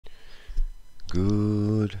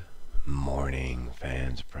Good morning,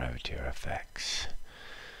 fans of PrivateerFX.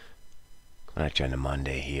 Coming at you on a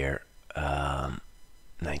Monday here,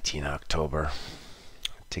 19 October.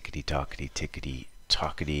 Tickety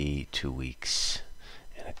talkety, 2 weeks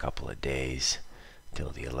and a couple of days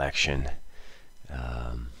till the election.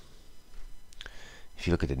 If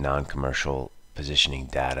you look at the non-commercial positioning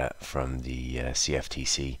data from the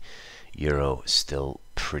CFTC, Euro still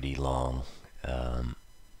pretty long.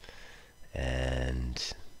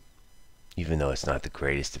 And even though it's not the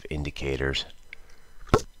greatest of indicators,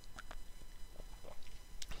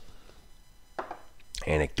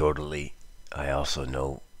 anecdotally, I also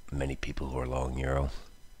know many people who are long euro,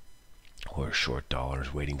 who are short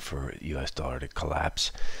dollars, waiting for US dollar to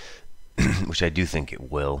collapse, which I do think it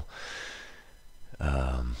will,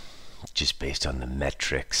 just based on the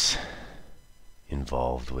metrics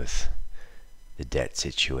involved with the debt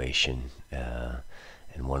situation.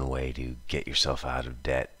 And one way to get yourself out of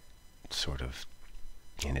debt, sort of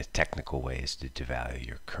in a technical way, is to devalue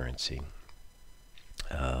your currency.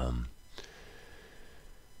 Has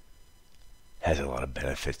a lot of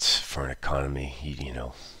benefits for an economy. You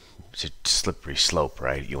know, it's a slippery slope,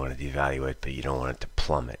 right? You want to devalue it, but you don't want it to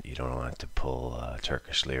plummet. You don't want it to pull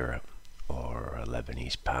Turkish lira or a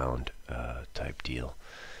Lebanese pound type deal,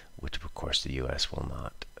 which of course the U.S. will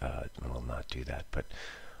not do that. But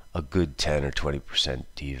a good 10 or 20%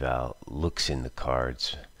 deval looks in the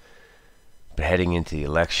cards. But heading into the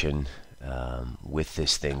election, with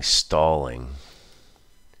this thing stalling,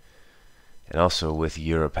 and also with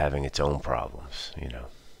Europe having its own problems, you know,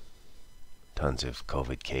 tons of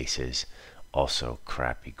COVID cases, also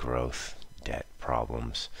crappy growth, debt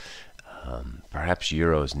problems, perhaps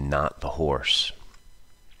Euro is not the horse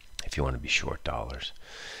if you want to be short dollars.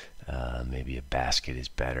 Maybe a basket is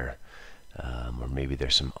better. Or maybe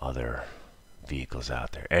there's some other vehicles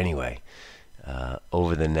out there. Anyway,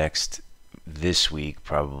 over this week,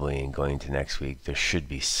 probably, and going to next week, there should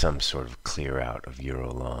be some sort of clear out of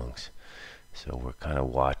Euro longs. So we're kind of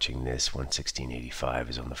watching this. 116.85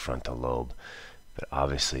 is on the frontal lobe, but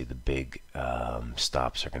obviously the big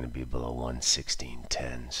stops are going to be below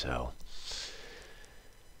 116.10. So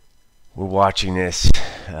we're watching this.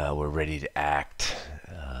 We're ready to act.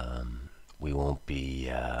 We won't be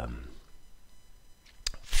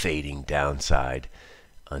fading downside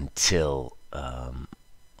until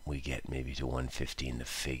we get maybe to 115 the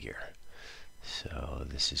figure. So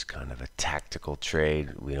this is kind of a tactical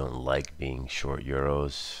trade. We don't like being short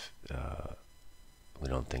euros. We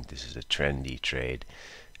don't think this is a trendy trade,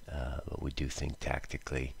 but we do think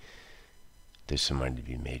tactically there's some money to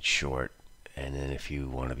be made short. And then if you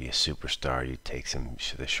want to be a superstar, you take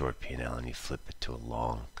the short P&L and you flip it to a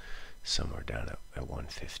long somewhere down at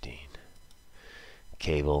 115.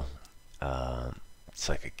 Cable, it's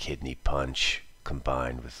like a kidney punch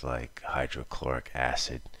combined with like hydrochloric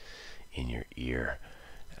acid in your ear.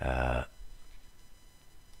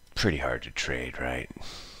 Pretty hard to trade, right?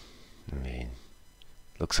 I mean,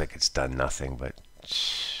 looks like it's done nothing but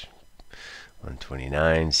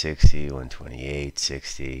 129.60,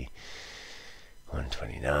 128.60,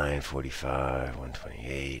 129.45,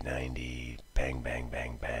 128.90, bang, bang,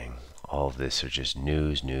 bang, bang. All of this are just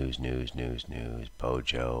news.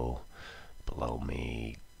 Bojo, below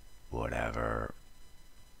me, whatever.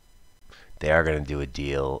 They are going to do a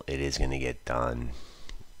deal. It is going to get done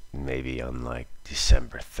maybe on like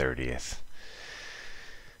December 30th.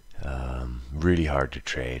 Really hard to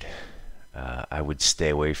trade. I would stay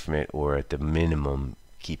away from it, or at the minimum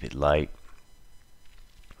keep it light.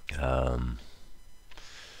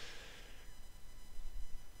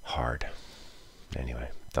 Hard. Anyway,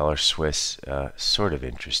 dollar Swiss, sort of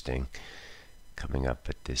interesting, coming up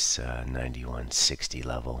at this 91.60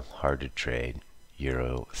 level. Hard to trade.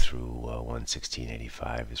 Euro through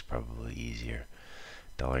 116.85 is probably easier.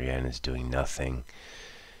 Dollar yen is doing nothing.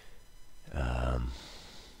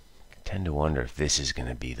 Tend to wonder if this is going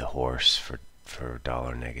to be the horse for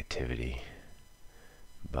dollar negativity,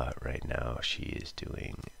 but right now she is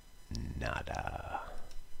doing nada.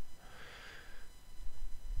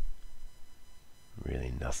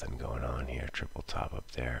 Really nothing going on here. Triple top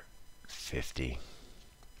up there, 50.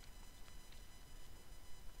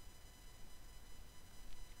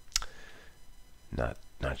 Not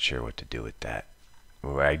sure what to do with that.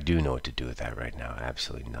 Well, I do know what to do with that right now.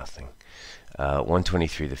 Absolutely nothing.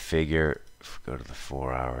 123 the figure. If we go to the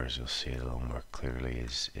 4 hours, you'll see it a little more clearly.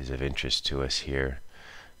 Is of interest to us here.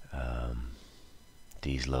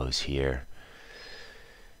 These lows here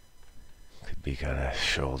could be kind of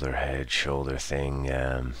shoulder, head, shoulder thing.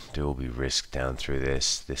 There will be risk down through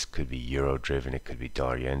this. This could be euro driven. It could be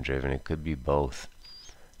dollar yen driven. It could be both.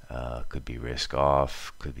 Could be risk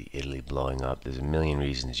off, could be Italy blowing up. There's a million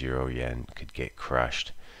reasons euro yen could get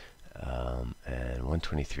crushed. And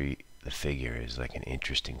 123, the figure, is like an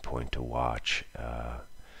interesting point to watch.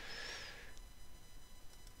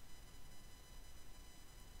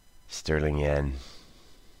 Sterling yen,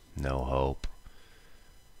 no hope.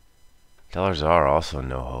 Dollars are also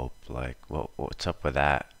no hope. Like, what's up with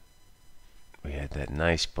that? We had that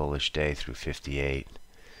nice bullish day through 58,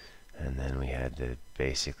 and then we had the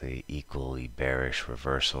basically equally bearish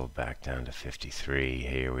reversal back down to 53.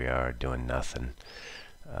 Here we are doing nothing.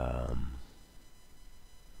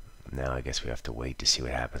 Now I guess we have to wait to see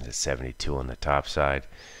what happens at 72 on the top side.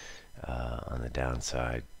 On the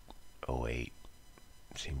downside, 08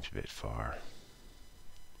 seems a bit far.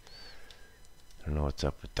 I don't know what's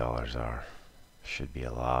up with dollars are. Should be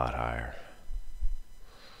a lot higher,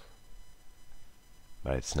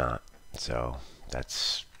 but it's not. So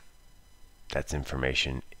that's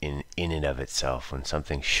information in and of itself. When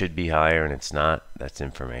something should be higher and it's not, that's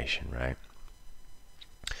information, right?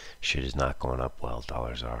 Shit is not going up well.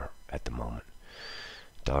 Dollars are at the moment.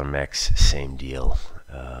 Dollar MEX, same deal.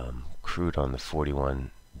 Crude on the $41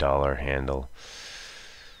 handle.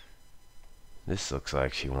 This looks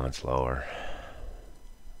like she wants lower.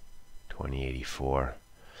 2084.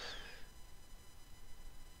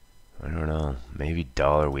 I don't know. Maybe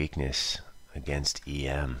dollar weakness against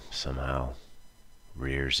EM somehow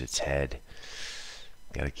rears its head.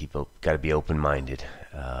 Gotta be open-minded.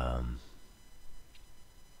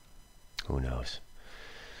 Who knows?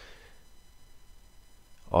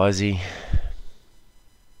 Aussie,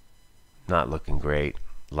 not looking great.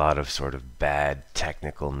 A lot of sort of bad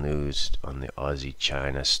technical news on the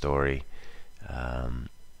Aussie-China story.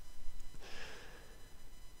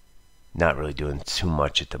 Not really doing too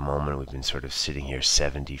much at the moment. We've been sort of sitting here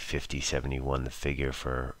 70, 50, 71 the figure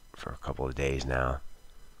for a couple of days now.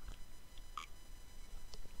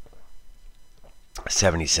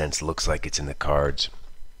 70 cents looks like it's in the cards.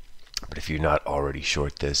 But if you're not already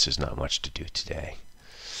short this, there's not much to do today.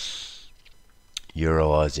 Euro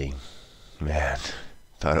Aussie. Man,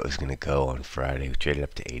 thought it was going to go on Friday. We traded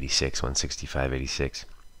up to 86, 165.86.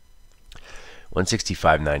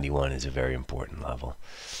 165.91 is a very important level.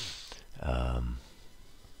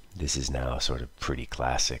 This is now sort of pretty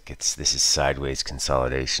classic. This is sideways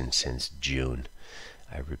consolidation since June.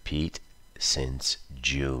 I repeat, since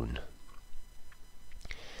June.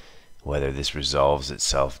 Whether this resolves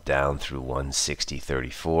itself down through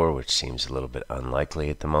 160.34, which seems a little bit unlikely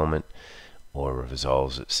at the moment, or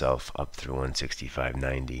resolves itself up through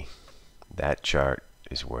 165.90, that chart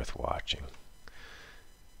is worth watching.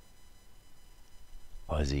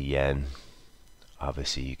 Aussie yen.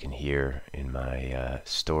 Obviously, you can hear in my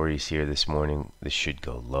stories here this morning, this should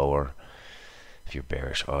go lower. If you're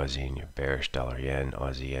bearish Aussie and you're bearish dollar yen,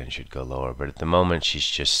 Aussie yen should go lower. But at the moment, she's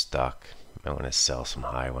just stuck. I want to sell some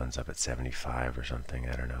high ones up at 75 or something.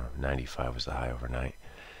 I don't know. 95 was the high overnight.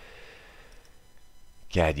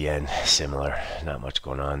 CAD yen, similar. Not much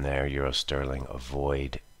going on there. Euro sterling,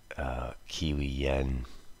 avoid. Kiwi yen.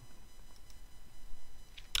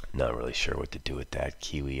 Not really sure what to do with that.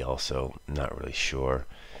 Kiwi also not really sure.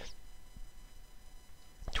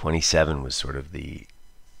 27 was sort of the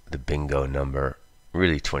bingo number.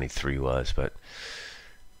 Really 23 was, but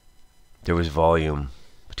there was volume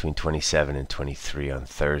between 27 and 23 on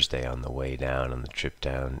Thursday on the way down, on the trip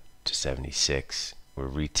down to 76. We're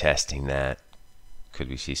retesting that. Could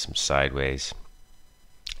we see some sideways?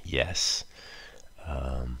 Yes.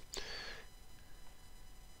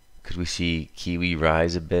 Could we see Kiwi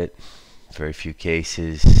rise a bit? Very few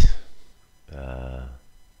cases.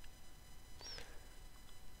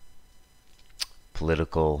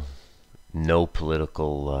 No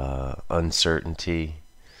political uncertainty.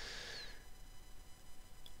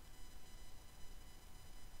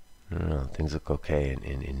 I don't know. Things look okay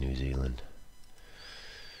in New Zealand.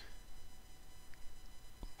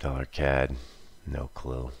 Dollar CAD, no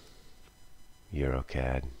clue. Euro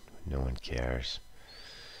CAD, no one cares.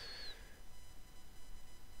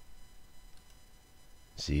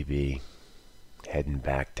 ZB, heading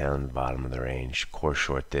back down the bottom of the range. Core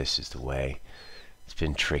short this is the way. It's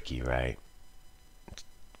been tricky, right? It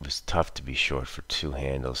was tough to be short for two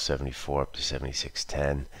handles, 74 up to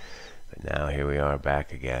 76.10. But now here we are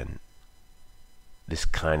back again. This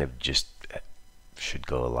kind of just should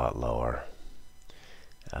go a lot lower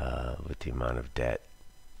with the amount of debt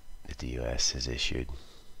that the U.S. has issued.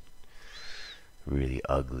 Really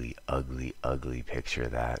ugly, ugly, ugly picture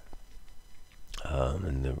of that.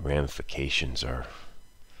 And the ramifications are,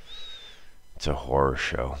 it's a horror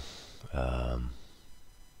show.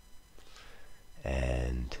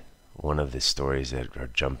 And one of the stories that are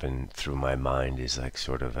jumping through my mind is like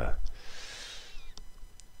sort of a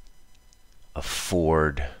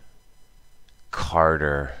Ford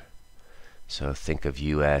Carter. So think of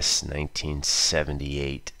US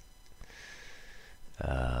 1978.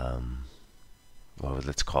 Well,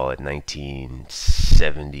 let's call it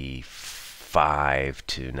 1975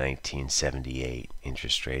 to 1978.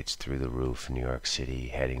 Interest rates through the roof. New York City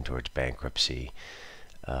heading towards bankruptcy.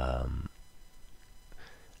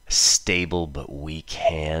 Stable but weak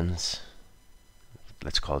hands.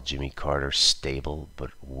 Let's call Jimmy Carter stable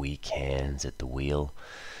but weak hands at the wheel.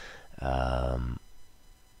 I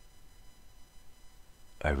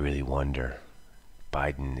really wonder.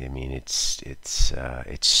 Biden, I mean, it's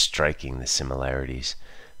striking, the similarities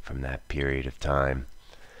from that period of time.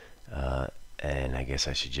 And I guess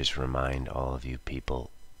I should just remind all of you people,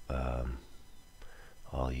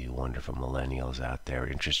 all you wonderful millennials out there,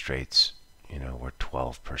 interest rates, were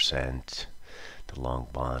 12%. The long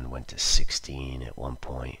bond went to 16 at one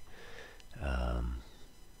point.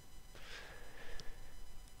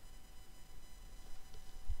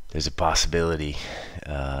 There's a possibility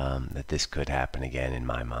that this could happen again in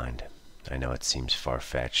my mind. I know it seems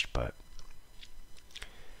far-fetched, but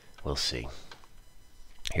we'll see.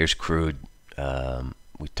 Here's crude.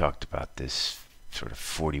 We talked about this sort of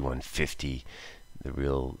 41.50. The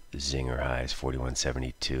real zinger high is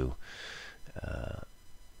 41.72.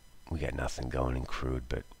 We got nothing going in crude,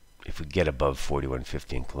 but if we get above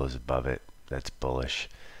 41.50 and close above it, that's bullish.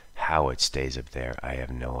 How it stays up there, I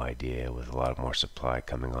have no idea, with a lot more supply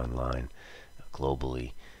coming online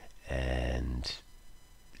globally, and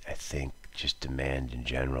I think just demand in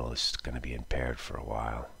general is going to be impaired for a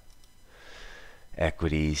while.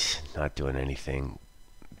 Equities not doing anything.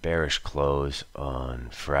 Bearish close on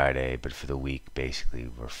Friday, but for the week basically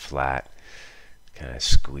we're flat, kind of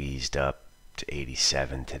squeezed up to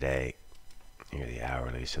 87 today near the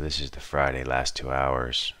hourly. So this is the Friday, last 2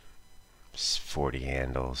 hours, 40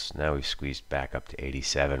 handles. Now we've squeezed back up to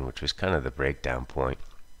 87, which was kind of the breakdown point.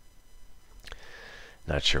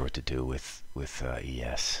 Not sure what to do with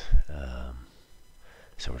ES,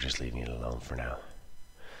 so we're just leaving it alone for now.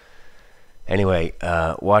 Anyway,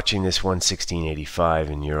 watching this 116.85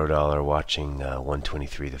 in euro dollar, watching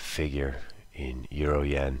 123 the figure in euro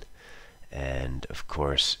yen, and of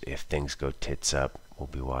course if things go tits up, we'll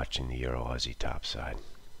be watching the euro Aussie topside.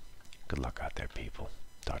 Good luck out there, people.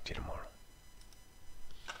 Talk to you tomorrow.